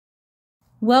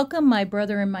Welcome, my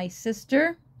brother and my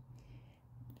sister.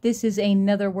 This is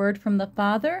another word from the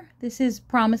Father. This is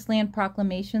Promised Land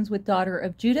Proclamations with Daughter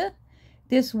of Judah.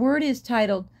 This word is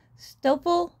titled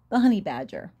Stoffel the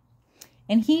Honeybadger.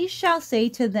 And he shall say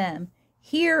to them,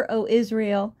 Hear, O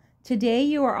Israel, today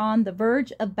you are on the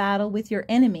verge of battle with your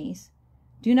enemies.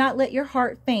 Do not let your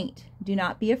heart faint. Do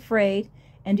not be afraid,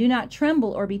 and do not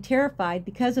tremble or be terrified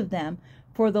because of them.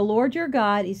 For the Lord your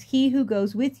God is he who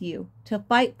goes with you to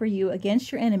fight for you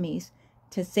against your enemies,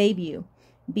 to save you.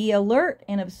 Be alert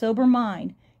and of sober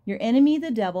mind. Your enemy, the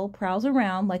devil, prowls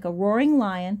around like a roaring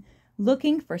lion,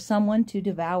 looking for someone to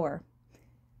devour.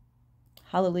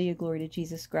 Hallelujah, glory to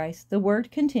Jesus Christ. The word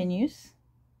continues.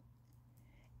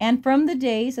 And from the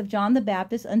days of John the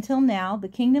Baptist until now, the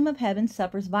kingdom of heaven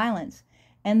suffers violence,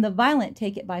 and the violent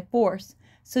take it by force.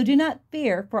 So do not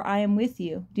fear, for I am with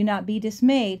you. Do not be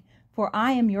dismayed, for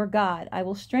I am your God. I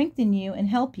will strengthen you and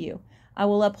help you. I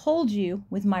will uphold you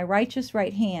with my righteous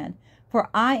right hand. For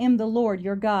I am the Lord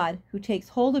your God, who takes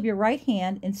hold of your right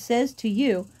hand and says to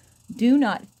you, Do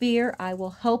not fear, I will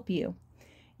help you.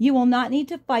 You will not need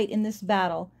to fight in this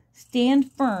battle.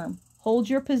 Stand firm, hold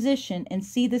your position, and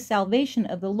see the salvation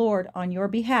of the Lord on your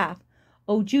behalf.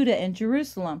 O Judah and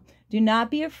Jerusalem, do not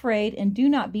be afraid and do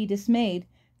not be dismayed.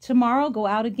 Tomorrow go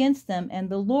out against them, and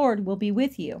the Lord will be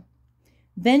with you.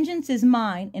 Vengeance is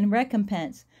mine and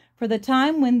recompense, for the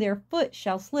time when their foot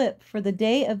shall slip, for the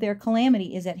day of their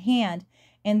calamity is at hand,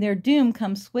 and their doom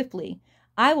comes swiftly.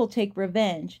 I will take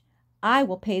revenge. I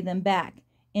will pay them back.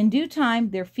 In due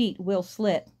time their feet will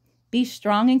slip. Be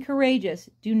strong and courageous.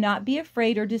 Do not be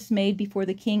afraid or dismayed before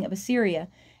the king of Assyria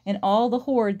and all the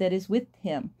horde that is with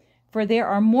him, for there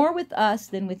are more with us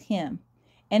than with him.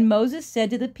 And Moses said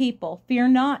to the people, Fear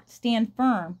not, stand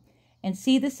firm, and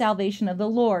see the salvation of the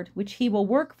Lord, which he will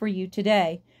work for you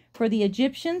today. For the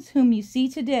Egyptians whom you see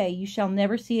today you shall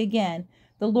never see again.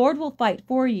 The Lord will fight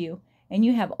for you, and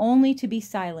you have only to be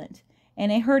silent.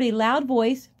 And I heard a loud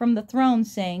voice from the throne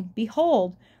saying,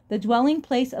 Behold, the dwelling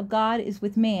place of God is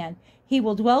with man. He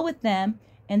will dwell with them,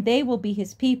 and they will be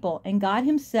his people, and God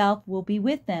himself will be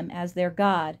with them as their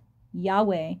God,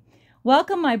 Yahweh.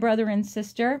 Welcome, my brother and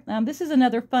sister. This is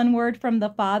another fun word from the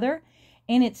Father,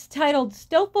 and it's titled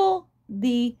Stoffel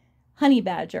the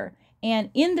Honeybadger.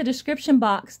 And in the description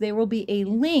box, there will be a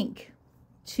link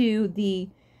to the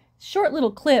short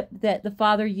little clip that the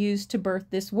Father used to birth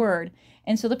this word.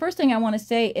 And so the first thing I want to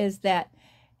say is that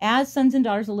as sons and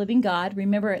daughters of the living God,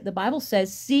 remember the Bible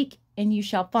says, seek and you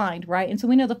shall find, right? And so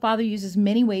we know the Father uses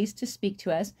many ways to speak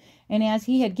to us. And as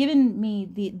he had given me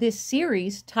this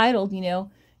series titled,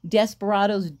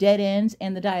 Desperados, Dead Ends,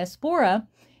 and the Diaspora,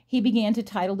 he began to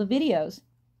title the videos.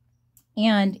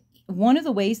 And one of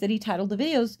the ways that he titled the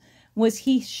videos was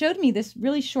he showed me this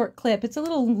really short clip. It's a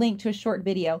little link to a short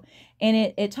video. And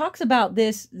it talks about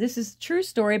this is a true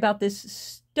story about this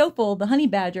Stoffel the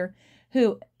Honeybadger,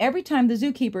 who every time the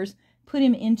zookeepers put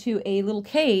him into a little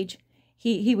cage,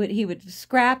 he would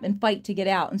scrap and fight to get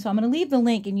out. And so I'm going to leave the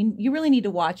link, and you really need to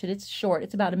watch it. It's short.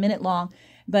 It's about a minute long.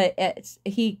 But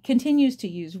he continues to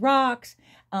use rocks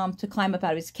to climb up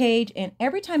out of his cage. And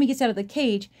every time he gets out of the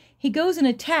cage, he goes and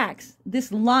attacks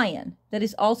this lion that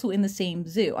is also in the same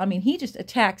zoo. I mean, he just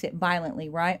attacks it violently,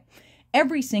 right?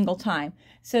 Every single time.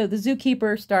 So the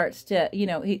zookeeper starts to,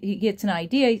 he gets an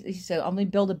idea. He said, I'm going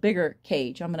to build a bigger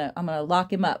cage. I'm going to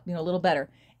lock him up, a little better.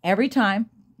 Every time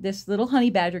this little honey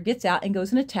badger gets out and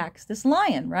goes and attacks this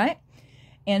lion, right?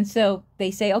 And so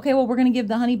they say, okay, well, we're going to give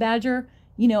the honey badger,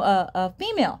 a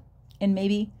female, and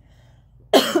maybe,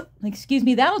 excuse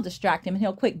me, that'll distract him and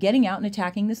he'll quit getting out and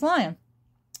attacking this lion.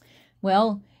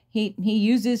 Well, he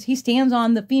stands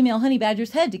on the female honey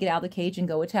badger's head to get out of the cage and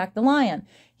go attack the lion.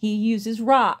 He uses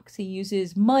rocks, he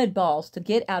uses mud balls to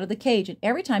get out of the cage, and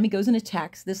every time he goes and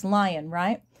attacks this lion,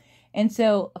 right? And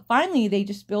so finally they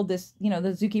just build this, the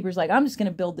zookeeper's like, I'm just going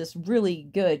to build this really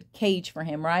good cage for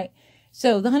him, right?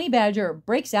 So the honey badger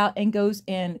breaks out and goes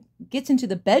and gets into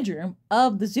the bedroom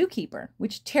of the zookeeper,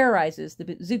 which terrorizes the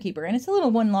zookeeper. And it's a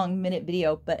little 1 long minute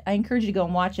video, but I encourage you to go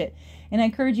and watch it. And I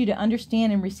encourage you to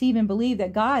understand and receive and believe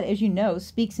that God, as you know,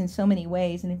 speaks in so many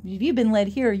ways. And if you've been led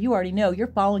here, you already know you're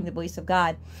following the voice of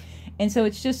God. And so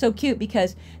it's just so cute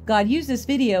because God used this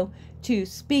video to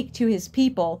speak to his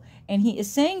people. And he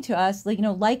is saying to us,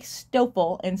 like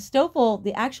Stoffel. And Stoffel,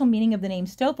 the actual meaning of the name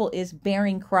Stoffel is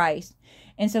bearing Christ.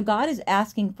 And so God is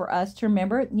asking for us to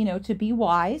remember, to be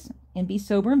wise and be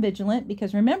sober and vigilant.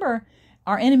 Because remember,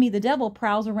 our enemy, the devil,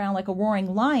 prowls around like a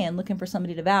roaring lion looking for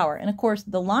somebody to devour. And of course,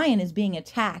 the lion is being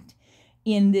attacked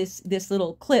in this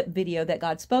little clip video that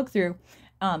God spoke through.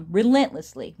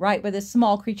 relentlessly, right? By this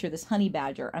small creature, this honey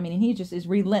badger. I mean, and he just is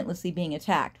relentlessly being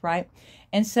attacked, right?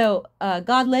 And so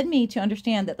God led me to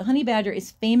understand that the honey badger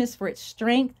is famous for its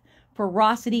strength,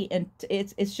 ferocity, and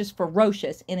it's just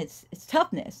ferocious in its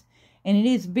toughness. And it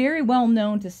is very well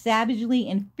known to savagely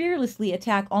and fearlessly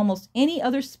attack almost any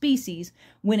other species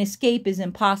when escape is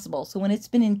impossible. So when it's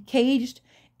been encaged,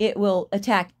 it will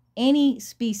attack any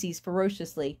species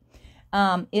ferociously.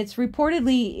 It's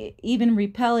reportedly even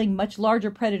repelling much larger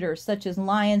predators such as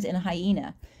lions and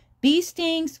hyena. Bee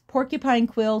stings, porcupine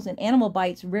quills, and animal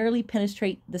bites rarely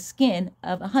penetrate the skin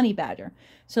of a honey badger.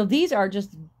 So these are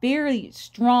just very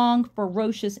strong,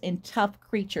 ferocious, and tough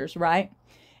creatures, right?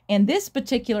 And this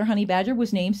particular honey badger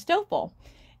was named Stoffel.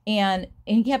 And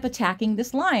he kept attacking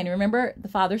this lion. Remember, the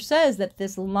Father says that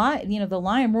this lion, the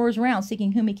lion roars around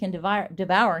seeking whom he can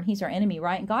devour, and he's our enemy,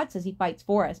 right? And God says he fights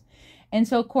for us. And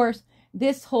so, of course,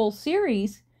 this whole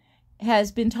series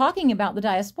has been talking about the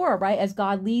diaspora, right? As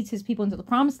God leads his people into the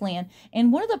promised land.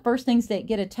 And one of the first things that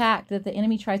get attacked, that the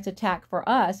enemy tries to attack for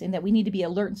us, and that we need to be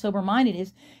alert and sober-minded,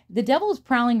 is the devil is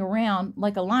prowling around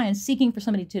like a lion seeking for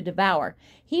somebody to devour.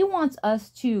 He wants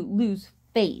us to lose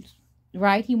faith,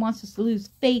 right? He wants us to lose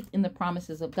faith in the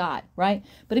promises of God, right?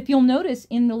 But if you'll notice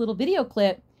in the little video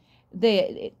clip,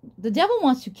 the devil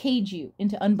wants to cage you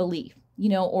into unbelief,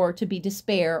 or to be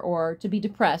despair, or to be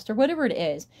depressed, or whatever it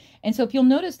is. And so if you'll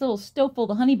notice little Stoffel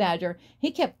the Honeybadger, he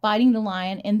kept fighting the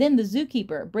lion, and then the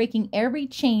zookeeper, breaking every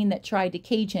chain that tried to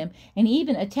cage him, and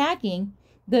even attacking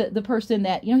the person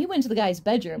that, he went to the guy's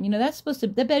bedroom. That's supposed to,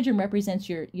 the bedroom represents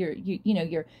your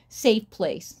safe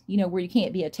place, where you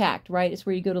can't be attacked, right? It's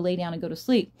where you go to lay down and go to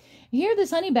sleep. Here this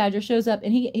honey badger shows up,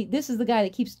 and this is the guy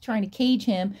that keeps trying to cage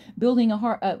him, building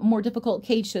a more difficult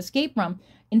cage to escape from,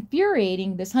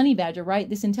 infuriating this honey badger, right?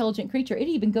 This intelligent creature. It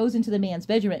even goes into the man's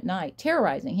bedroom at night,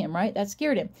 terrorizing him, right? That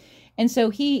scared him. And so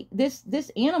this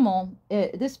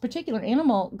particular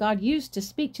animal God used to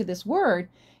speak to this word.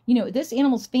 This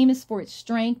animal's famous for its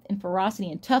strength and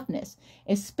ferocity and toughness,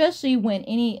 especially when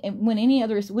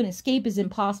escape is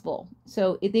impossible.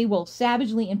 So they will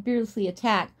savagely and fearlessly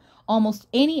attack almost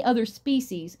any other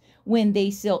species when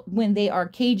they are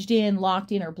caged in,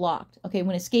 locked in, or blocked. Okay,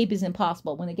 when escape is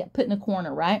impossible, when they get put in a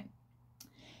corner, right?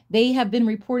 They have been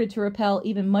reported to repel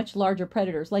even much larger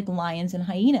predators like lions and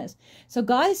hyenas. So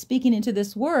God is speaking into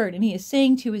this word, and he is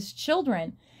saying to his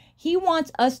children, he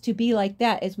wants us to be like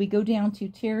that as we go down to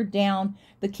tear down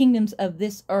the kingdoms of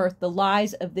this earth, the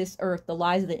lies of this earth, the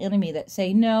lies of the enemy that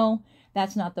say, no,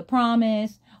 that's not the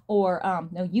promise, or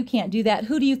no, you can't do that.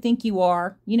 Who do you think you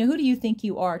are? Who do you think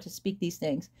you are to speak these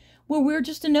things? Well, we're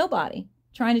just a nobody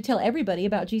trying to tell everybody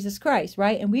about Jesus Christ,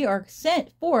 right? And we are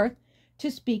sent forth to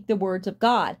speak the words of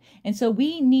God. And so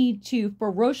we need to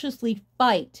ferociously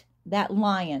fight that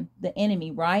lion, the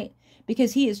enemy, right?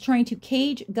 Because he is trying to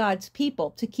cage God's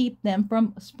people to keep them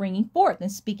from springing forth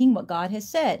and speaking what God has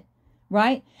said,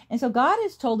 right? And so God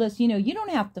has told us, you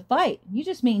don't have to fight. You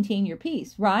just maintain your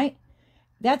peace, right?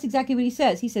 That's exactly what he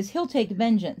says. He says he'll take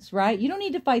vengeance, right? You don't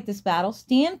need to fight this battle.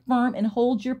 Stand firm and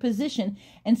hold your position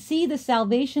and see the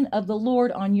salvation of the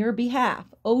Lord on your behalf,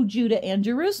 O Judah and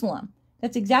Jerusalem.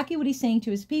 That's exactly what he's saying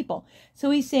to his people. So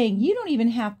he's saying, you don't even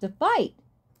have to fight.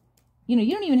 You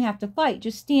don't even have to fight.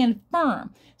 Just stand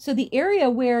firm. So the area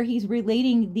where he's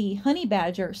relating the honey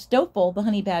badger, Stoffel the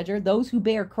honey badger, those who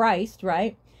bear Christ,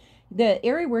 right? The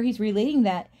area where he's relating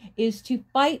that is to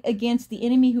fight against the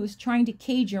enemy who is trying to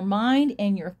cage your mind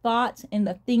and your thoughts and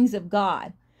the things of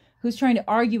God, who's trying to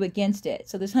argue against it.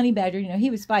 So this honey badger, he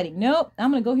was fighting. Nope,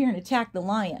 I'm going to go here and attack the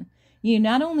lion.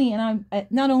 Not only am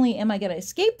I going to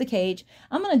escape the cage,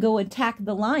 I'm going to go attack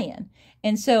the lion.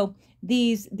 And so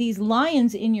these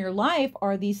lions in your life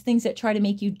are these things that try to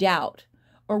make you doubt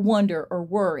or wonder or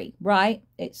worry, right?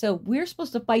 So we're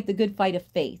supposed to fight the good fight of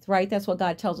faith, right? That's what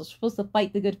God tells us. We're supposed to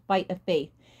fight the good fight of faith.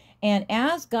 And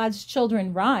as God's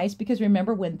children rise, because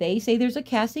remember, when they say there's a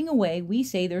casting away, we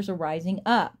say there's a rising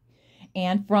up.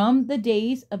 And from the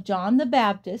days of John the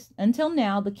Baptist until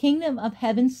now, the kingdom of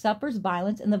heaven suffers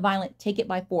violence, and the violent take it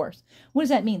by force. What does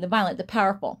that mean? The violent, the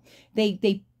powerful. They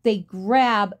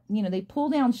grab, they pull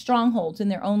down strongholds in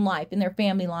their own life, in their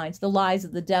family lines, the lies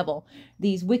of the devil,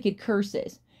 these wicked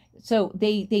curses. So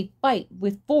they fight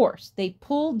with force. They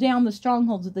pull down the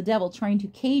strongholds of the devil, trying to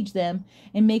cage them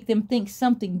and make them think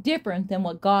something different than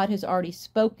what God has already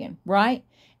spoken, right?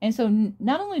 And so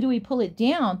not only do we pull it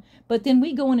down, but then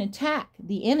we go and attack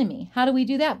the enemy. How do we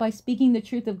do that? By speaking the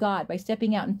truth of God, by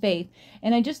stepping out in faith.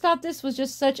 And I just thought this was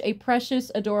just such a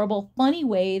precious, adorable, funny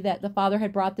way that the Father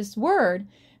had brought this word,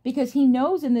 because he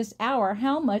knows in this hour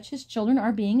how much his children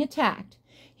are being attacked.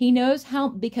 He knows how,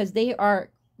 because they are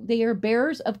they are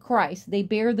bearers of Christ. They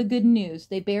bear the good news.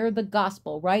 They bear the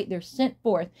gospel, right? They're sent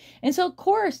forth. And so, of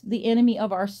course, the enemy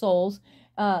of our souls,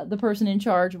 the person in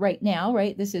charge right now,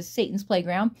 right? This is Satan's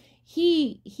playground.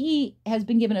 He has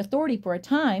been given authority for a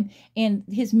time, and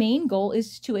his main goal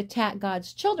is to attack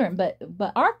God's children.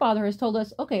 But our Father has told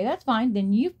us, okay, that's fine.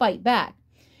 Then you fight back.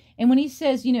 And when he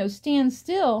says, stand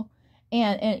still,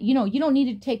 and you don't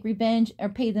need to take revenge or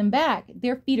pay them back,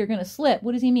 their feet are going to slip.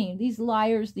 What does he mean? These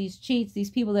liars, these cheats, these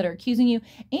people that are accusing you,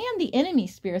 and the enemy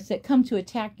spirits that come to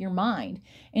attack your mind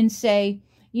and say,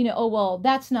 oh, well,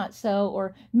 that's not so,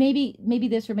 or maybe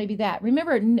this or maybe that.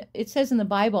 Remember, it says in the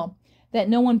Bible that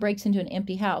no one breaks into an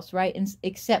empty house, right? And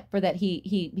except for that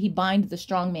he binds the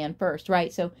strong man first,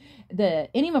 right? So the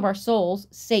enemy of our souls,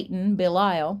 Satan,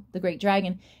 Belial, the great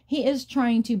dragon, he is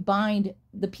trying to bind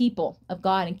the people of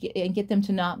God and get them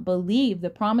to not believe the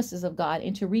promises of God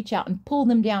and to reach out and pull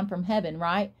them down from heaven,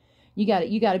 right? You got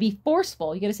to be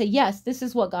forceful. You got to say, yes, this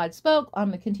is what God spoke. I'm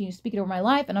going to continue to speak it over my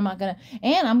life, and I'm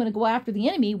going to go after the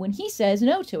enemy when he says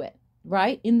no to it,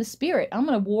 right? In the spirit. I'm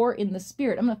going to war in the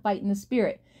spirit. I'm going to fight in the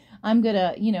spirit. I'm going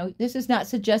to, this is not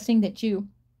suggesting that you,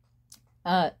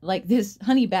 like this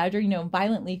honey badger,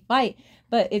 violently fight,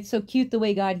 but it's so cute the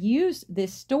way God used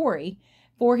this story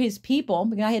for his people.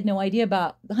 Because I had no idea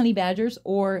about the honey badgers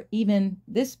or even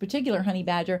this particular honey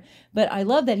badger, but I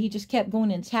love that he just kept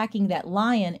going and attacking that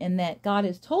lion, and that God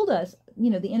has told us,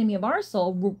 the enemy of our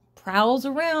soul prowls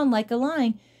around like a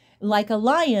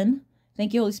lion,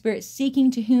 thank you, Holy Spirit,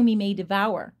 seeking to whom he may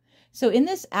devour. So in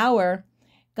this hour,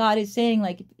 God is saying,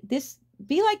 like, this,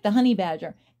 be like the honey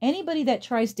badger. Anybody that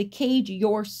tries to cage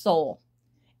your soul,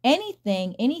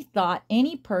 anything, any thought,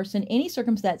 any person, any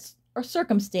circumstance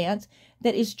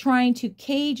that is trying to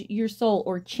cage your soul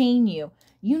or chain you,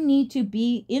 you need to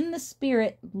be in the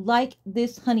spirit like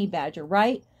this honey badger,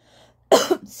 right?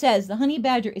 Says the honey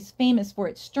badger is famous for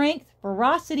its strength,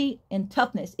 ferocity, and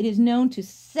toughness. It is known to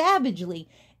savagely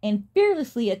and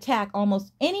fearlessly attack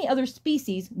almost any other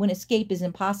species when escape is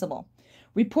impossible,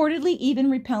 reportedly even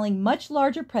repelling much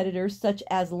larger predators such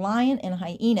as lion and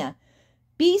hyena.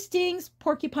 Bee stings,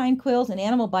 porcupine quills, and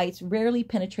animal bites rarely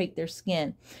penetrate their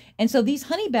skin. And so these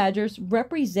honey badgers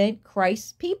represent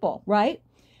Christ's people, right?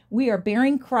 We are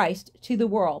bearing Christ to the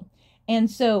world.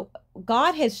 And so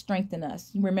God has strengthened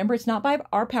us. Remember, it's not by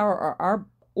our power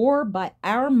or by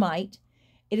our might.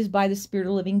 It is by the Spirit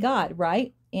of the living God,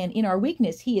 right? And in our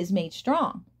weakness, he is made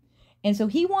strong. And so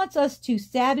he wants us to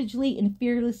savagely and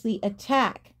fearlessly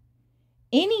attack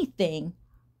anything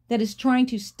that is trying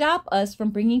to stop us from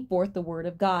bringing forth the word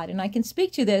of God. And I can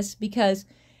speak to this because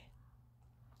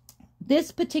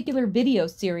this particular video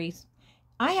series,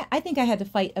 I think I had to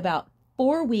fight about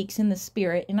 4 weeks in the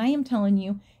spirit. And I am telling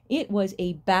you, it was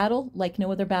a battle like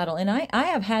no other battle. And I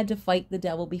have had to fight the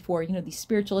devil before, these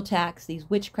spiritual attacks, these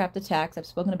witchcraft attacks. I've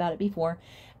spoken about it before.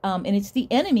 And it's the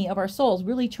enemy of our souls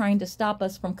really trying to stop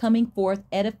us from coming forth,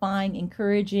 edifying,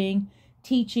 encouraging,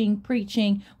 teaching,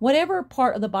 preaching, whatever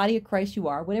part of the body of Christ you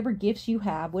are, whatever gifts you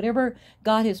have, whatever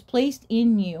God has placed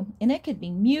in you. And it could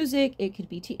be music, it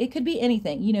could be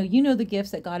anything. You know the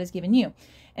gifts that God has given you.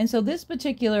 And so this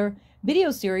particular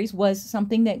video series was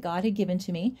something that God had given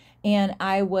to me, and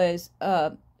I was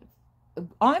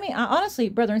honestly,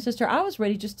 brother and sister, I was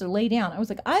ready just to lay down. I was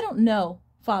like, I don't know,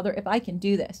 Father, if I can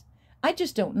do this. I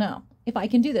just don't know if I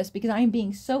can do this, because I am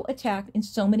being so attacked in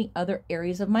so many other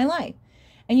areas of my life.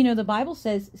 And the Bible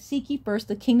says, seek ye first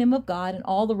the kingdom of God, and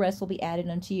all the rest will be added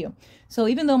unto you. So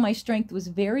even though my strength was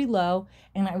very low,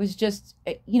 and I was just,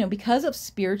 because of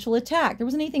spiritual attack, there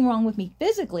wasn't anything wrong with me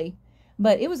physically,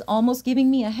 but it was almost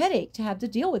giving me a headache to have to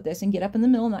deal with this and get up in the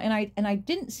middle of the night. And I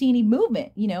didn't see any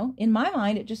movement, in my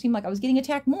mind, it just seemed like I was getting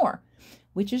attacked more,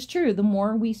 which is true. The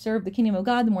more we serve the kingdom of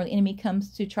God, the more the enemy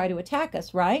comes to try to attack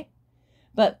us, right?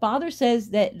 But Father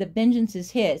says that the vengeance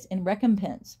is his and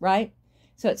recompense, right?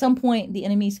 So at some point, the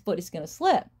enemy's foot is going to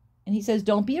slip. And he says,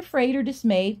 don't be afraid or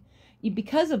dismayed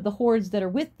because of the hordes that are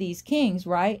with these kings,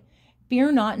 right?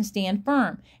 Fear not and stand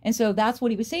firm. And so that's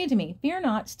what he was saying to me. Fear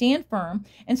not, stand firm.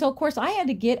 And so, of course, I had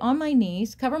to get on my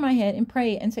knees, cover my head, and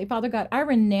pray and say, Father God, I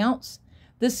renounce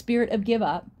the spirit of give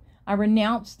up. I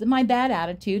renounce my bad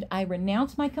attitude. I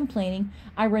renounce my complaining.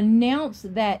 I renounce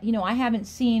that, I haven't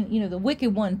seen, the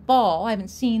wicked one fall. I haven't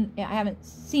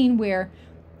seen where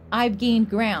I've gained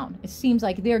ground. It seems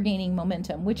like they're gaining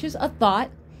momentum, which is a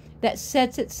thought that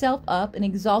sets itself up and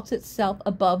exalts itself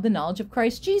above the knowledge of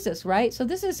Christ Jesus, right? So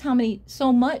this is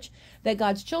so much that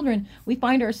God's children, we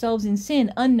find ourselves in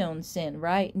sin, unknown sin,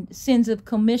 right? Sins of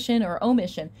commission or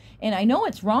omission. And I know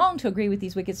it's wrong to agree with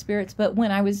these wicked spirits, but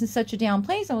when I was in such a down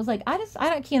place, I was like,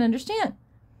 I can't understand.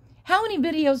 How many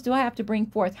videos do I have to bring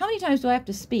forth? How many times do I have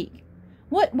to speak?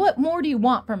 What more do you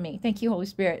want from me? Thank you, Holy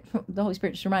Spirit. The Holy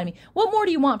Spirit just reminded me. What more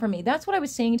do you want from me? That's what I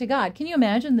was saying to God. Can you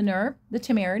imagine the nerve, the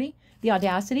temerity, the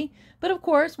audacity? But of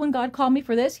course, when God called me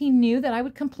for this, he knew that I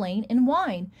would complain and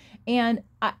whine. And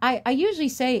I usually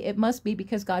say it must be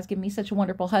because God's given me such a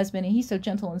wonderful husband and he's so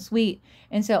gentle and sweet.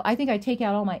 And so I think I take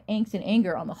out all my angst and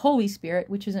anger on the Holy Spirit,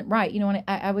 which isn't right. You know, and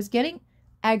I was getting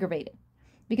aggravated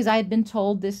because I had been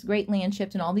told this great land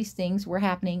shift and all these things were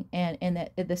happening and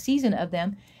that the season of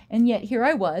them. And yet here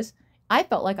I was. I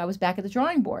felt like I was back at the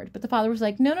drawing board. But the Father was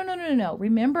like, no.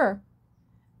 Remember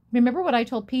what I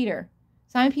told Peter.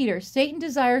 Simon Peter, Satan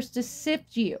desires to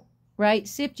sift you, right?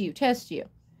 Sift you, test you.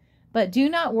 But do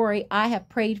not worry, I have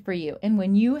prayed for you. And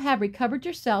when you have recovered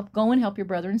yourself, go and help your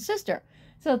brother and sister.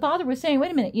 So the Father was saying,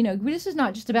 wait a minute, you know, this is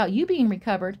not just about you being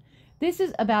recovered. This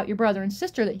is about your brother and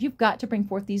sister, that you've got to bring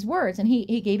forth these words. And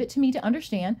he gave it to me to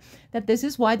understand that this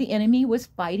is why the enemy was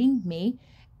fighting me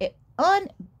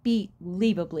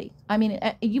unbelievably. I mean,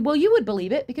 you would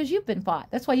believe it because you've been fought.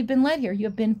 That's why you've been led here. You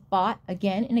have been fought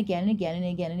again and again and again and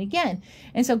again and again.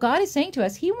 And so God is saying to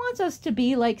us, he wants us to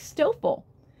be like Stoffel,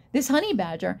 this honey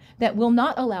badger that will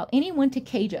not allow anyone to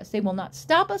cage us. They will not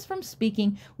stop us from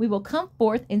speaking. We will come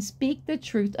forth and speak the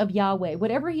truth of Yahweh,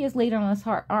 whatever he has laid on us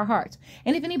our hearts.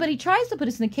 And if anybody tries to put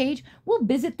us in a cage, we'll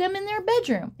visit them in their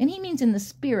bedroom. And he means in the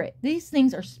spirit. These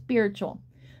things are spiritual.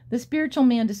 The spiritual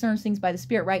man discerns things by the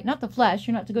spirit, right? Not the flesh.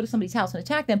 You're not to go to somebody's house and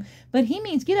attack them. But he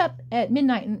means get up at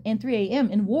midnight and 3 a.m.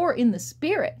 and war in the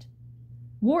spirit.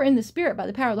 War in the spirit by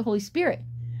the power of the Holy Spirit.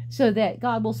 So that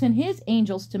God will send his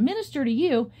angels to minister to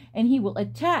you, and he will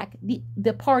attack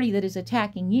the party that is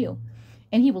attacking you.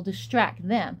 And he will distract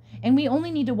them. And we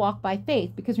only need to walk by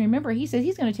faith, because remember, he says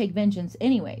he's going to take vengeance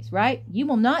anyways, right? You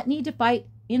will not need to fight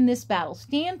in this battle.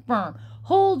 Stand firm.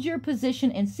 Hold your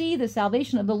position and see the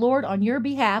salvation of the Lord on your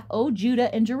behalf, O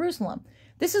Judah and Jerusalem.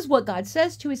 This is what God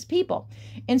says to his people.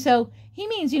 And so he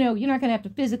means, you know, you're not going to have to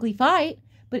physically fight,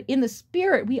 but in the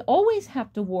spirit, we always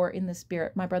have to war in the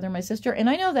spirit, my brother and my sister. And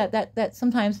I know that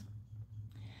sometimes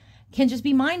can just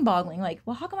be mind-boggling. Like,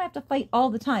 well, how come I have to fight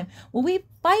all the time? Well, we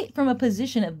fight from a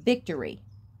position of victory.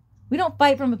 We don't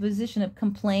fight from a position of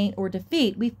complaint or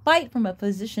defeat. We fight from a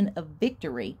position of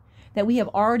victory, that we have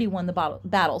already won the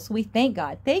battle. So we thank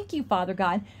God. Thank you, Father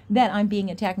God, that I'm being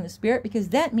attacked in the spirit, because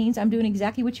that means I'm doing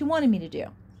exactly what you wanted me to do.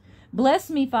 Bless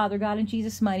me, Father God, in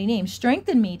Jesus' mighty name.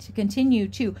 Strengthen me to continue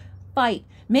to fight.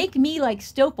 Make me like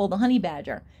Stoffel the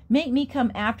Honeybadger. Make me come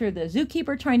after the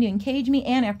zookeeper trying to encage me,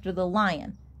 and after the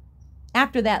lion.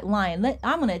 After that lion,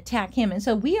 I'm going to attack him. And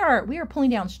so we are pulling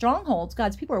down strongholds.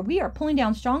 God's people we are pulling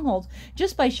down strongholds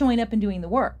just by showing up and doing the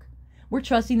work. We're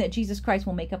trusting that Jesus Christ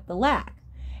will make up the lack.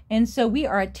 And so we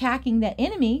are attacking that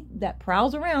enemy that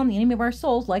prowls around, the enemy of our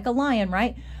souls, like a lion,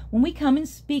 right? When we come and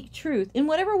speak truth, in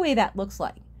whatever way that looks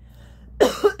like.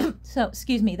 So,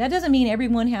 excuse me, that doesn't mean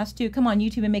everyone has to come on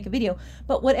YouTube and make a video.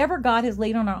 But whatever God has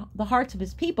laid on the hearts of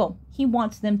his people, he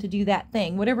wants them to do that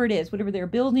thing. Whatever it is, whatever they're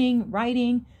building,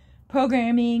 writing,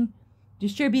 programming,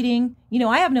 distributing. You know,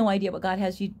 I have no idea what God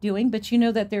has you doing, but you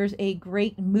know that there's a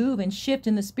great move and shift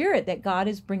in the spirit that God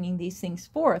is bringing these things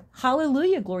forth.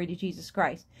 Hallelujah, glory to Jesus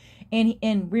Christ.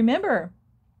 And remember,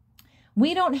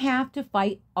 we don't have to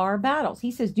fight our battles.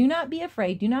 He says, do not be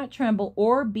afraid, do not tremble,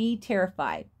 or be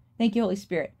terrified. Thank you, Holy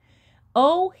Spirit.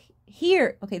 Oh,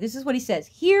 hear. Okay, this is what he says.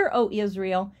 Hear, O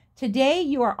Israel, today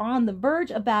you are on the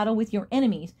verge of battle with your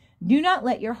enemies. Do not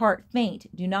let your heart faint.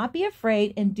 Do not be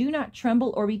afraid, and do not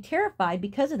tremble or be terrified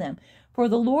because of them. For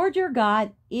the Lord your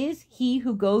God is he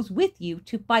who goes with you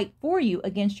to fight for you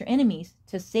against your enemies,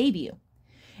 to save you.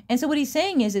 And so what he's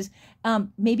saying is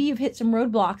maybe you've hit some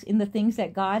roadblocks in the things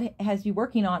that God has you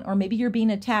working on, or maybe you're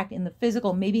being attacked in the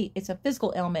physical. Maybe it's a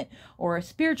physical element, or a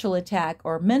spiritual attack,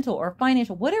 or mental, or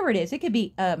financial, whatever it is. It could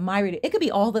be it could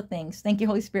be all the things. Thank you,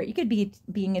 Holy Spirit. You could be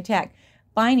being attacked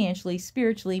financially,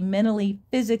 spiritually, mentally,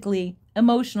 physically,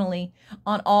 emotionally,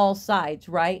 on all sides,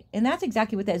 right? And that's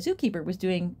exactly what that zookeeper was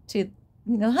doing to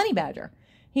the honey badger.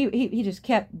 He just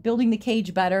kept building the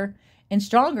cage better and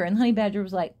stronger. And the honey badger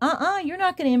was like, you're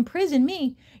not going to imprison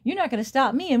me. You're not going to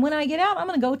stop me. And when I get out, I'm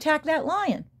going to go attack that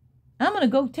lion. I'm going to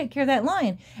go take care of that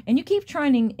lion. And you keep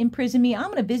trying to imprison me, I'm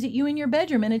going to visit you in your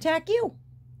bedroom and attack you.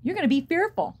 You're going to be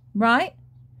fearful, right?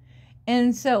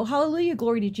 And so, hallelujah,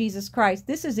 glory to Jesus Christ.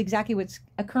 This is exactly what's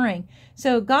occurring.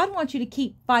 So God wants you to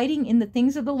keep fighting in the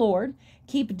things of the Lord.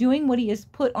 Keep doing what he has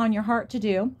put on your heart to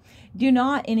do. Do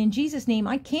not, and in Jesus' name,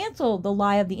 I cancel the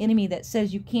lie of the enemy that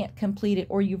says you can't complete it,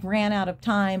 or you've ran out of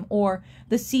time, or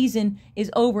the season is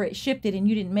over, it shifted and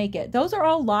you didn't make it. Those are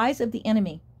all lies of the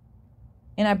enemy.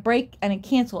 And I break and I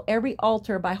cancel every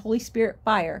altar by Holy Spirit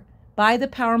fire by the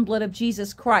power and blood of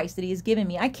Jesus Christ that he has given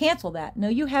me. I cancel that. No,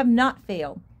 you have not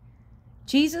failed.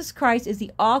 Jesus Christ is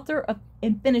the author of,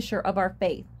 and finisher of our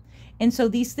faith. And so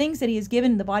these things that he has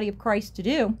given the body of Christ to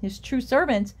do, his true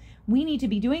servants, we need to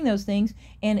be doing those things.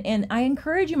 And I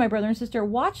encourage you, my brother and sister,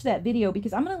 watch that video,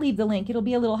 because I'm going to leave the link. It'll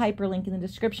be a little hyperlink in the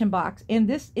description box. And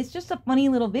it's just a funny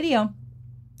little video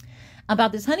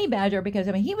about this honey badger, because,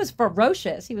 I mean, he was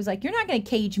ferocious. He was like, you're not going to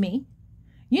cage me.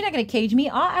 You're not going to cage me.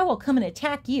 I will come and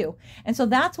attack you. And so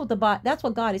that's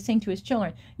what God is saying to his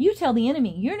children. You tell the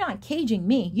enemy, you're not caging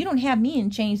me. You don't have me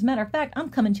in chains. Matter of fact, I'm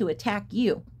coming to attack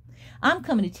you. I'm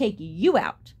coming to take you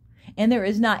out. And there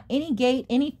is not any gate,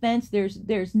 any fence.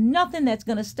 There's nothing that's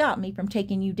going to stop me from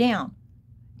taking you down.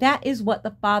 That is what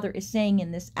the Father is saying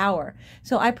in this hour.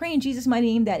 So I pray in Jesus'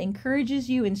 mighty name that encourages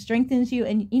you and strengthens you.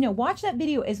 And, watch that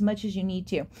video as much as you need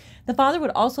to. The Father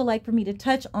would also like for me to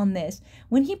touch on this.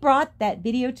 When he brought that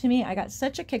video to me, I got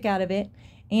such a kick out of it.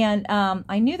 And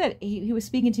I knew that he was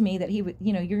speaking to me, that he would,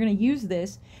 you're going to use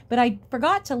this. But I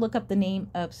forgot to look up the name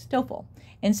of Stoffel.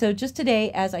 And so just today,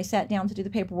 as I sat down to do the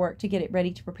paperwork to get it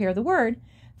ready to prepare the word,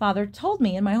 Father told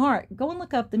me in my heart, go and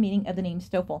look up the meaning of the name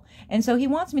Stoffel. And so he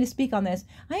wants me to speak on this.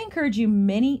 I encourage you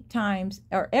many times,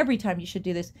 or every time you should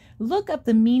do this, look up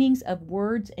the meanings of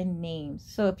words and names.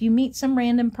 So if you meet some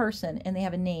random person and they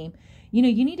have a name, you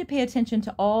need to pay attention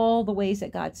to all the ways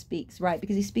that God speaks, right?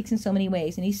 Because he speaks in so many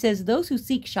ways. And he says, those who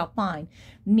seek shall find,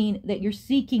 mean that you're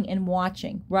seeking and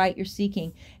watching, right? You're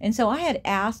seeking. And so I had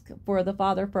asked for the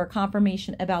Father for a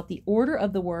confirmation about the order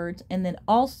of the words, and then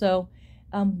also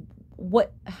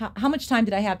how much time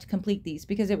did I have to complete these,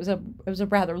 because it was a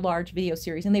rather large video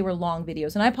series, and they were long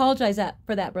videos. And I apologize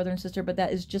for that, brother and sister, but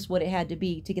that is just what it had to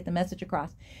be to get the message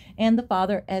across. And the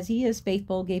Father, as he is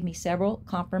faithful, gave me several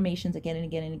confirmations again and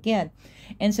again and again.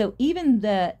 And so even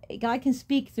God can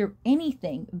speak through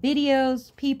anything,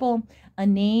 videos, people, a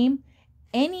name,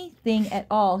 anything at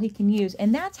all he can use.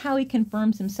 And that's how he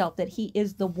confirms himself, that he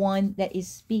is the one that is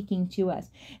speaking to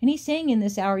us. And he's saying in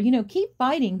this hour, keep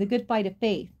fighting the good fight of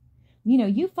faith.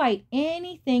 You fight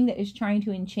anything that is trying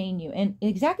to enchain you. And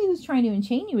exactly who's trying to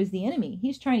enchain you is the enemy.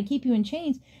 He's trying to keep you in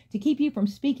chains to keep you from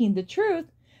speaking the truth,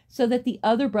 so that the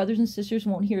other brothers and sisters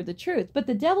won't hear the truth. But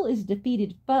the devil is a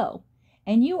defeated foe,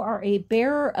 and you are a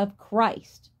bearer of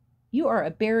Christ. You are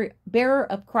a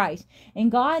bearer of Christ.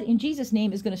 And God, in Jesus'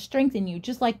 name, is going to strengthen you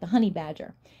just like the honey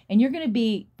badger. And you're going to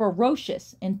be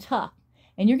ferocious and tough.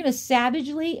 And you're going to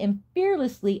savagely and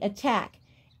fearlessly attack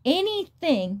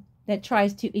anything that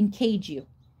tries to encage you.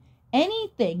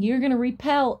 Anything. You're going to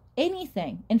repel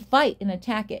anything and fight and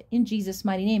attack it in Jesus'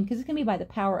 mighty name, because it's going to be by the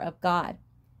power of God.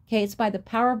 Okay, it's by the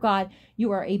power of God.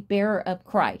 You are a bearer of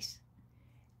Christ.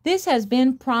 This has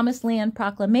been Promised Land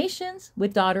Proclamations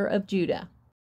with Daughter of Judah.